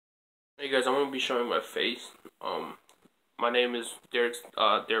Hey guys, I'm gonna be showing my face. My name is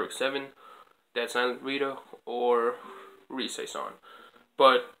Derek7, that's silent Rita, or Risei-san.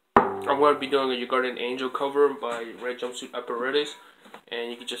 But I'm gonna be doing a You Guardian Angel cover by Red Jumpsuit Apparatus, and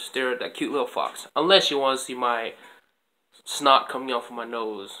you can just stare at that cute little fox. Unless you want to see my snot coming off of my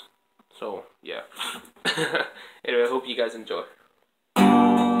nose. So yeah. Anyway, I hope you guys enjoy.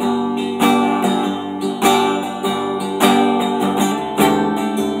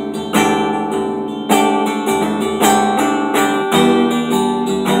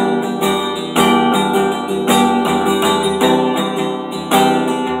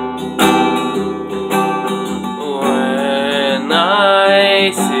 I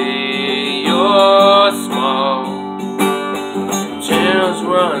see your smile, tears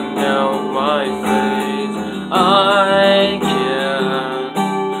run down my face. I can't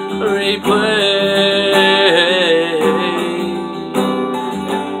replay.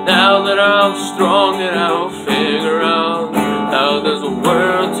 And now that I'm strong and I'll figure out how does the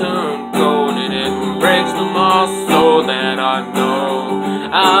world turn cold, and it breaks to my soul that I know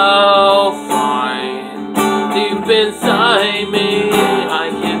I'll find deep inside me. I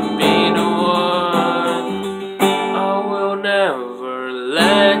can be the one. I will never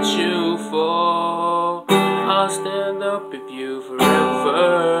let you fall. I'll stand up with you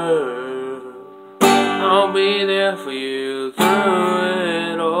forever. I'll be there for you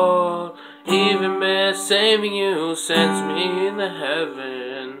through it all. Even me saving you sends me into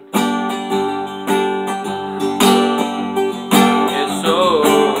heaven. It's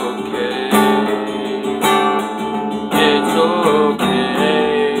okay. It's okay.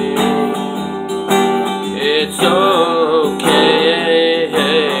 It's okay.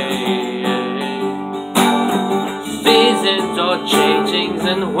 Seasons are changing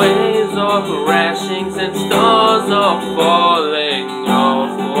and waves are crashing and stars are falling off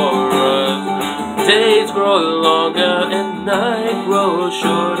for us. Days grow longer and night grows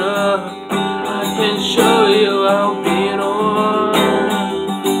shorter. I can show you I'll be the one.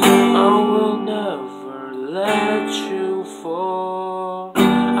 I will never let you fall.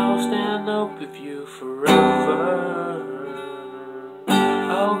 I'll stand up with you forever.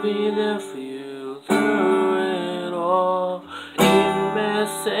 I'll be there for you through it all. Even me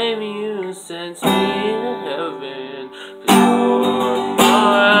saving you sends me to heaven. 'Cause you're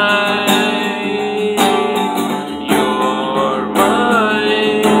mine. You're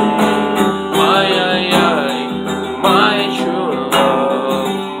mine. My true love,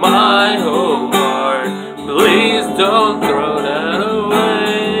 my whole heart. Please don't throw that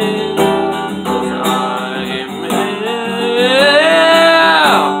away. 'Cause I'm here for you.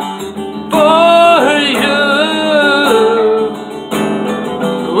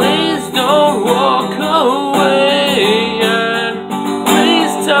 Please don't walk away, and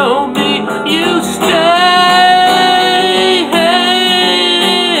please tell me you stay.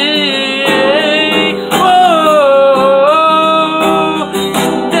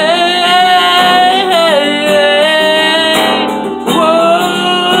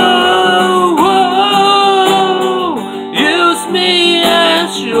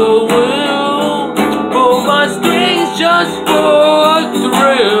 Just for a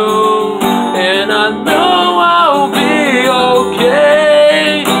thrill, and I know I'll be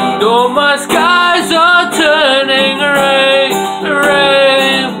okay. Though my skies are turning gray,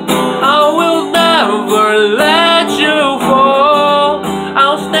 I will never let you fall.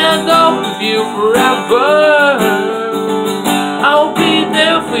 I'll stand up with you forever. I'll be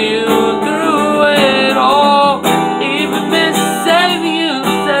there for you through it all. Even me saving you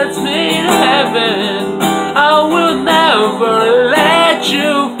sends me to heaven. I will never let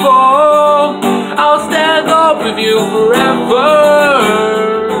you fall. I'll stand up with you forever.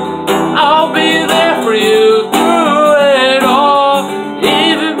 I'll be there for you through it all.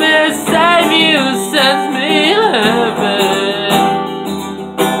 Even me save you sends me to heaven.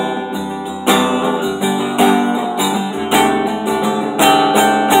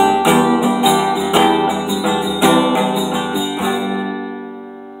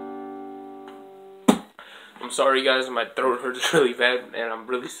 I'm sorry guys, my throat hurts really bad and I'm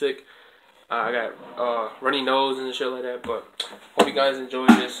really sick. I got runny nose and shit like that, but hope you guys enjoy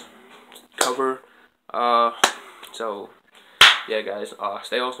this cover. So yeah guys,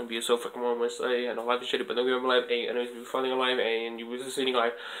 stay awesome, be yourself, fucking one Wednesday, and life is shitty, but don't give up life, and if you're falling alive and you was sitting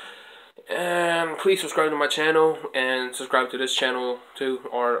live. And please subscribe to my channel and subscribe to this channel too,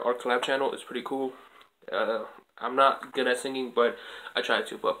 our collab channel. It's pretty cool. I'm not good at singing, but I try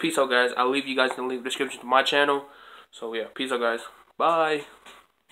to. But peace out, guys. I'll leave you guys in the link description to my channel. So yeah, peace out, guys. Bye.